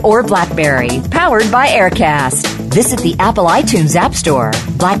 Android, or BlackBerry, powered by Aircast. Visit the Apple iTunes App Store,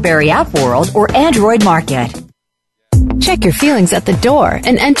 BlackBerry App World, or Android Market. Check your feelings at the door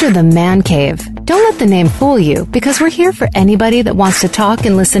and enter the Man Cave. Don't let the name fool you, because we're here for anybody that wants to talk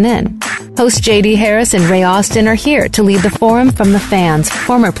and listen in. Hosts J.D. Harris and Ray Austin are here to lead the forum from the fans,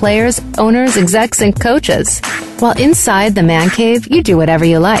 former players, owners, execs, and coaches. While inside the Man Cave, you do whatever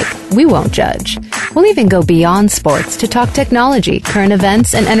you like. We won't judge. We'll even go beyond sports to talk technology, current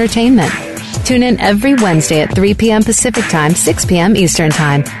events, and entertainment. Tune in every Wednesday at 3 p.m. Pacific Time, 6 p.m. Eastern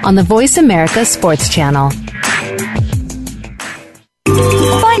Time on the Voice America Sports Channel.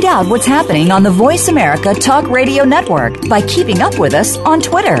 Find out what's happening on the Voice America Talk Radio Network by keeping up with us on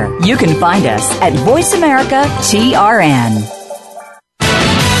Twitter. You can find us at Voice America TRN.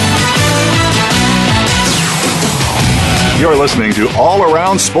 You're listening to All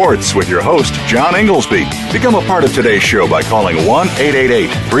Around Sports with your host, John Inglesby. Become a part of today's show by calling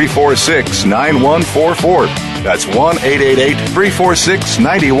 1-888-346-9144. That's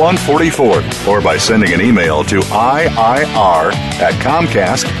 1-888-346-9144. Or by sending an email to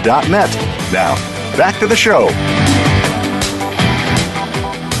iir@comcast.net. Now, back to the show.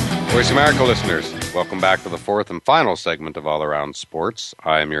 Voice America listeners, welcome back to the fourth and final segment of All Around Sports.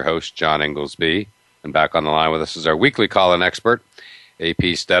 I am your host, John Inglesby. And back on the line with us is our weekly call-in expert,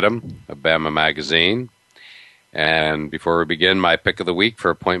 AP Stedham of Bama Magazine. And before we begin, my pick of the week for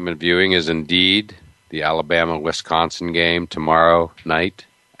appointment viewing is indeed the Alabama-Wisconsin game tomorrow night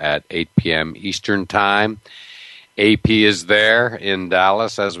at 8 p.m. Eastern Time. AP is there in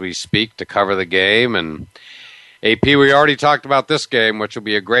Dallas as we speak to cover the game. And AP, we already talked about this game, which will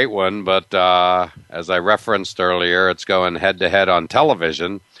be a great one, but as I referenced earlier, it's going head-to-head on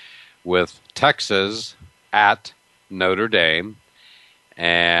television with Texas at Notre Dame,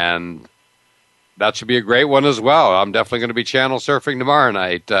 and that should be a great one as well. I'm definitely going to be channel surfing tomorrow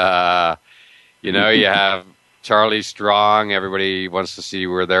night. You have Charlie Strong. Everybody wants to see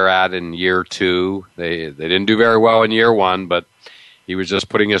where they're at in year 2. They didn't do very well in year 1, but he was just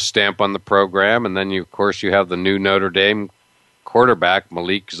putting his stamp on the program. And then, of course, you have the new Notre Dame quarterback,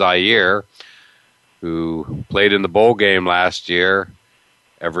 Malik Zaire, who played in the bowl game last year.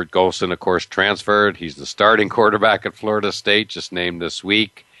 Everett Golson, of course, transferred. He's the starting quarterback at Florida State, just named this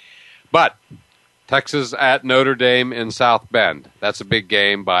week. But Texas at Notre Dame in South Bend. That's a big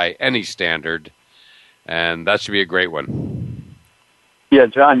game by any standard, and that should be a great one. Yeah,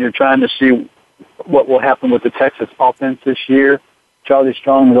 John, you're trying to see what will happen with the Texas offense this year. Charlie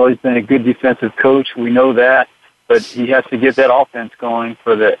Strong has always been a good defensive coach. We know that, but he has to get that offense going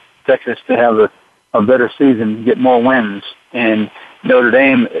for the Texas to have a better season, get more wins. And Notre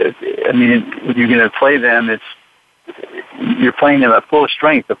Dame, I mean, when you're going to play them, you're playing them at full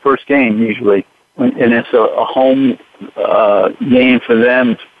strength the first game usually, and it's a home game for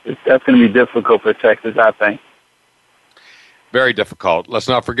them. That's going to be difficult for Texas, I think. Very difficult. Let's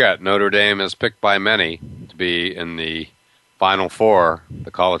not forget, Notre Dame is picked by many to be in the Final Four,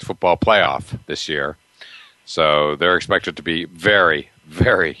 the college football playoff this year. So they're expected to be very,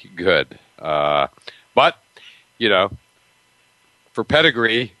 very good. But, for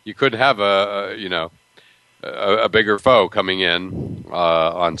pedigree, you could have a bigger foe coming in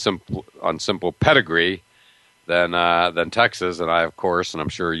on simple pedigree than Texas. And I, of course, and I'm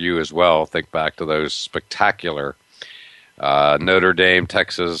sure you as well, think back to those spectacular Notre Dame,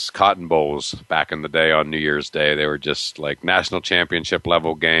 Texas Cotton Bowls back in the day on New Year's Day. They were just like national championship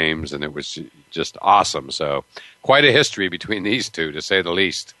level games, and it was just awesome. So quite a history between these two, to say the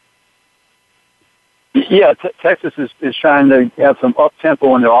least. Yeah, Texas is trying to have some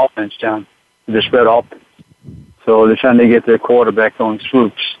up-tempo in their offense, John, their spread offense. So they're trying to get their quarterback on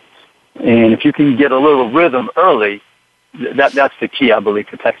swoops. And if you can get a little rhythm early, that's the key, I believe,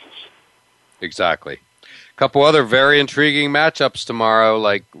 for Texas. Exactly. A couple other very intriguing matchups tomorrow,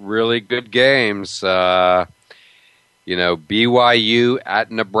 like really good games. BYU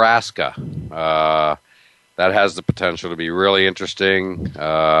at Nebraska. That has the potential to be really interesting.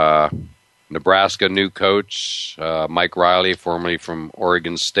 Nebraska new coach, Mike Riley, formerly from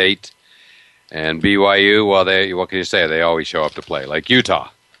Oregon State. And BYU, well, what can you say? They always show up to play, like Utah.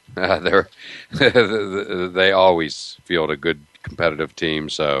 They always field a good competitive team,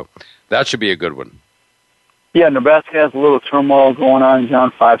 so that should be a good one. Yeah, Nebraska has a little turmoil going on,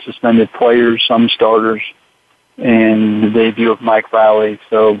 John. 5 suspended players, some starters, and the debut of Mike Riley.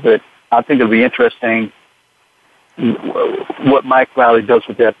 But I think it'll be interesting what Mike Riley does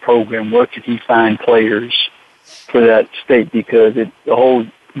with that program. Where could he find players for that state? Because the whole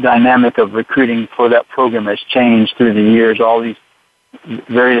dynamic of recruiting for that program has changed through the years. All these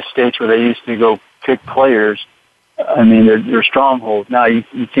various states where they used to go pick players, I mean, they're strongholds. Now you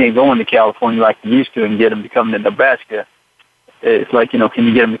can't go into California like you used to and get them to come to Nebraska. It's like, can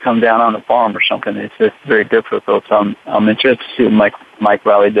you get them to come down on the farm or something? It's just very difficult. So I'm interested to see what Mike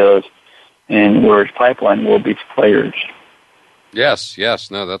Riley does and where his pipeline will be for players. Yes.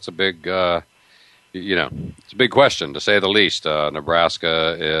 No, that's a big, it's a big question, to say the least.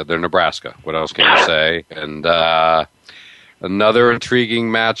 Nebraska, they're Nebraska. What else can you say? And another intriguing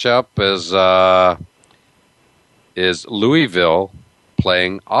matchup is Louisville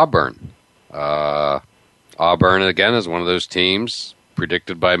playing Auburn. Auburn, again, is one of those teams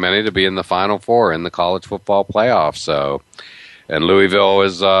predicted by many to be in the Final Four in the college football playoff. So, and Louisville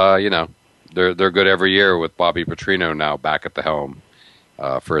is, they're good every year with Bobby Petrino now back at the helm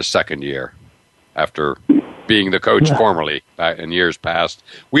for his second year after being the coach formerly in years past.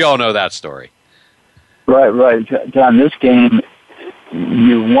 We all know that story. Right. John, this game,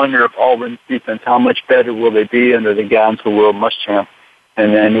 you wonder if Auburn's defense, how much better will they be under the guidance of Will Muschamp?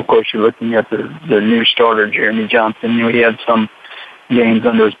 And then, of course, you're looking at the new starter, Jeremy Johnson. He had some games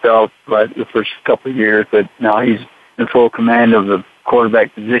under his belt the first couple of years, but now he's in full command of the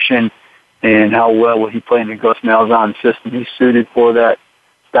quarterback position. And how well will he play in the Gus Malzahn system? He's suited for that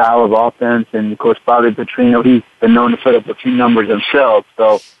style of offense. And, of course, Bobby Petrino, he's been known to put up a few numbers himself.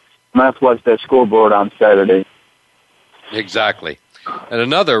 So I'm going to have to watch that scoreboard on Saturday. Exactly. And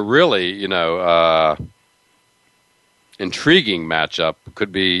another really, intriguing matchup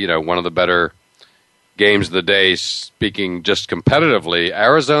could be, one of the better games of the day, speaking just competitively,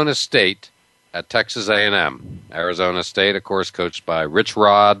 Arizona State at Texas A&M. Arizona State, of course, coached by Rich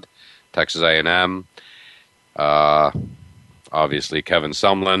Rod, Texas A&M, obviously Kevin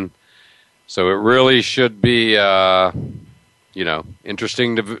Sumlin. So it really should be,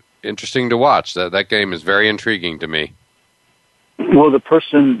 interesting to watch. That game is very intriguing to me. Well, the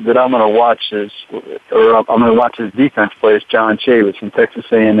person that I'm going to watch I'm going to watch his defense play is John Chavis from Texas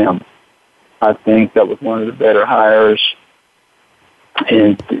A&M. I think that was one of the better hires.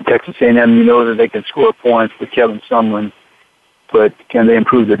 And Texas A&M, you know that they can score points with Kevin Sumlin, but can they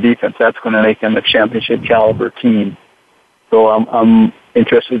improve their defense? That's going to make them a championship caliber team. So I'm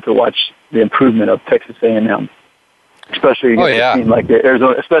interested to watch the improvement of Texas A&M, especially against a team like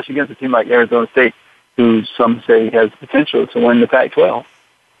Arizona, especially against a team like Arizona State, who some say has potential to win the Pac-12.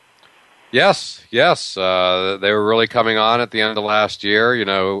 Yes. They were really coming on at the end of last year.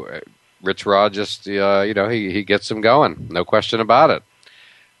 Rich Rod just, he gets them going. No question about it.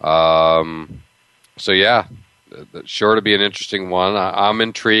 Sure to be an interesting one. I'm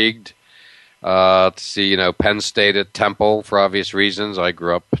intrigued to see, Penn State at Temple for obvious reasons. I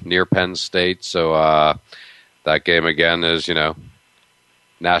grew up near Penn State, so that game again is,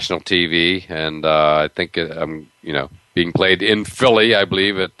 national TV, and I think being played in Philly, I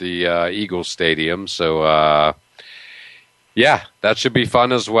believe, at the Eagles Stadium. So, that should be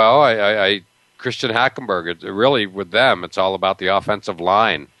fun as well. Christian Hackenberg, really with them, it's all about the offensive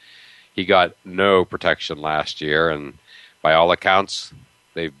line. He got no protection last year, and by all accounts,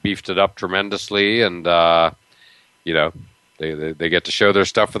 they've beefed it up tremendously, and they get to show their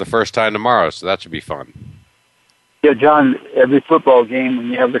stuff for the first time tomorrow. So that should be fun. Yeah, John, every football game,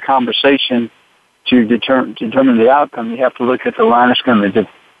 when you have the conversation to determine the outcome, you have to look at the line of scrimmage. If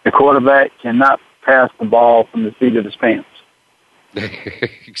the quarterback cannot pass the ball from the seat of his pants.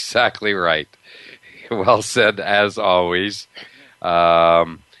 Exactly right. Well said, as always. But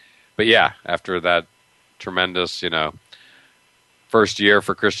yeah, after that tremendous, first year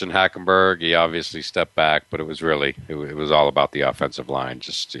for Christian Hackenberg, he obviously stepped back, but it was all about the offensive line.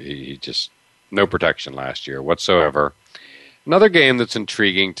 He just no protection last year whatsoever. Another game that's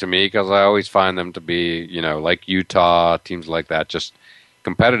intriguing to me, because I always find them to be, like Utah, teams like that, just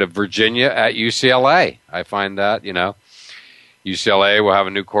competitive. Virginia at UCLA. I find that, UCLA will have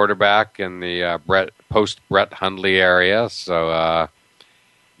a new quarterback in the post-Brett Hundley era. So,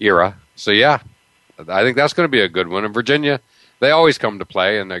 yeah, I think that's going to be a good one. And Virginia, they always come to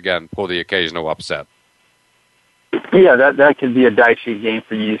play and, again, pull the occasional upset. Yeah, that could be a dicey game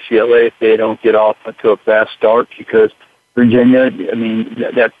for UCLA if they don't get off to a fast start, because Virginia,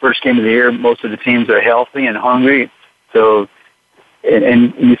 that first game of the year, most of the teams are healthy and hungry. So,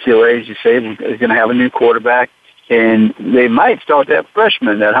 and UCLA, as you say, is going to have a new quarterback, and they might start that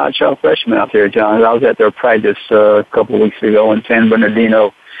hotshot freshman out there, John. I was at their practice a couple of weeks ago in San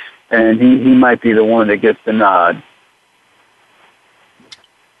Bernardino, and he might be the one that gets the nod.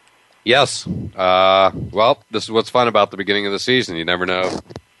 Yes. Well, this is what's fun about the beginning of the season. You never know,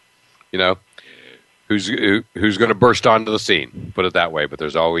 who's going to burst onto the scene, put it that way. But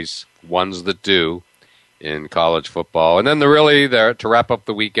there's always ones that do in college football. And then to wrap up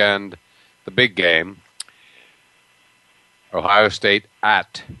the weekend, the big game, Ohio State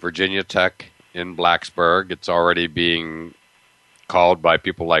at Virginia Tech in Blacksburg. It's already being called by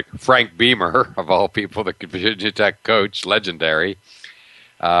people like Frank Beamer, of all people, the Virginia Tech coach, legendary.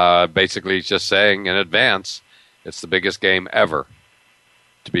 Basically, he's just saying in advance, it's the biggest game ever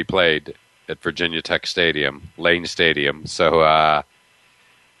to be played at Virginia Tech Stadium, Lane Stadium. So,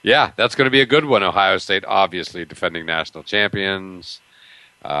 that's going to be a good one. Ohio State, obviously, defending national champions.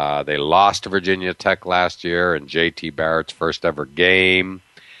 They lost to Virginia Tech last year in J.T. Barrett's first ever game.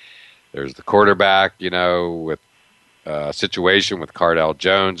 There's the quarterback, with a situation with Cardell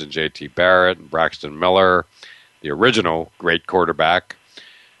Jones and J.T. Barrett and Braxton Miller, the original great quarterback,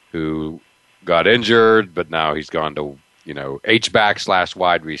 who got injured, but now he's gone to, H-back /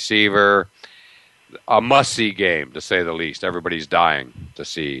 wide receiver. A must-see game, to say the least. Everybody's dying to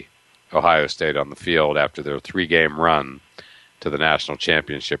see Ohio State on the field after their 3-game run to the national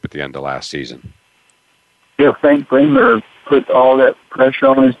championship at the end of last season. Yeah, Frank Beamer put all that pressure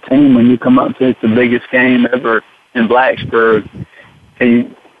on his team when you come up and say it's the biggest game ever in Blacksburg. He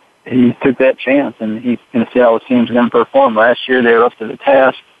took that chance, and he's going to see how his team's going to perform. Last year, they were up to the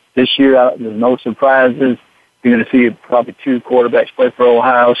task. This year, there's no surprises. You're going to see probably 2 quarterbacks play for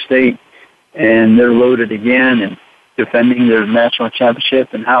Ohio State, and they're loaded again. And defending their national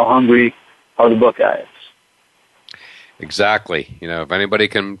championship, and how hungry are the Buckeyes? Exactly. If anybody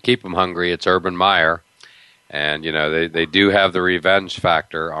can keep them hungry, it's Urban Meyer. And, they do have the revenge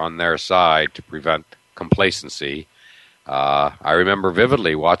factor on their side to prevent complacency. I remember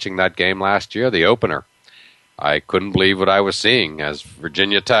vividly watching that game last year, the opener. I couldn't believe what I was seeing, as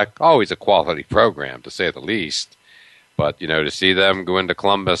Virginia Tech, always a quality program, to say the least. But, to see them go into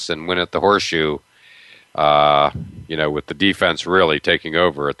Columbus and win at the Horseshoe, with the defense really taking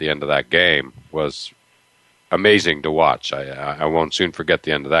over at the end of that game, was amazing to watch. I won't soon forget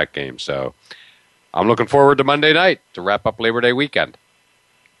the end of that game. So I'm looking forward to Monday night to wrap up Labor Day weekend.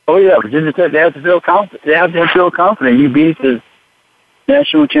 Oh, yeah. Virginia Tech, they have to feel confident. You beat the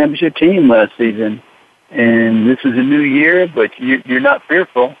national championship team last season. And this is a new year, but you're not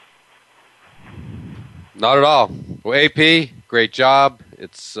fearful. Not at all. Well, AP, great job.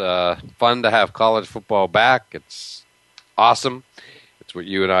 It's fun to have college football back. It's awesome. It's what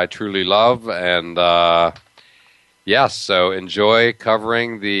you and I truly love. And, yes, so enjoy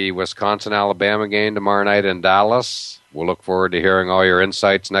covering the Wisconsin-Alabama game tomorrow night in Dallas. We'll look forward to hearing all your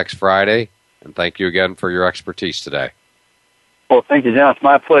insights next Friday. And thank you again for your expertise today. Well, thank you, John. It's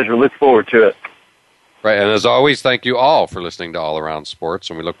my pleasure. Look forward to it. Right, and as always, thank you all for listening to All Around Sports,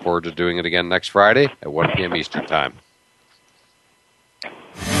 and we look forward to doing it again next Friday at 1 p.m. Eastern Time.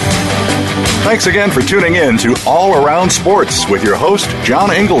 Thanks again for tuning in to All Around Sports with your host,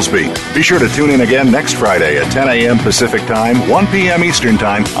 John Inglesby. Be sure to tune in again next Friday at 10 a.m. Pacific Time, 1 p.m. Eastern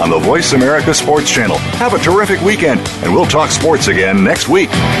Time on the Voice America Sports Channel. Have a terrific weekend, and we'll talk sports again next week.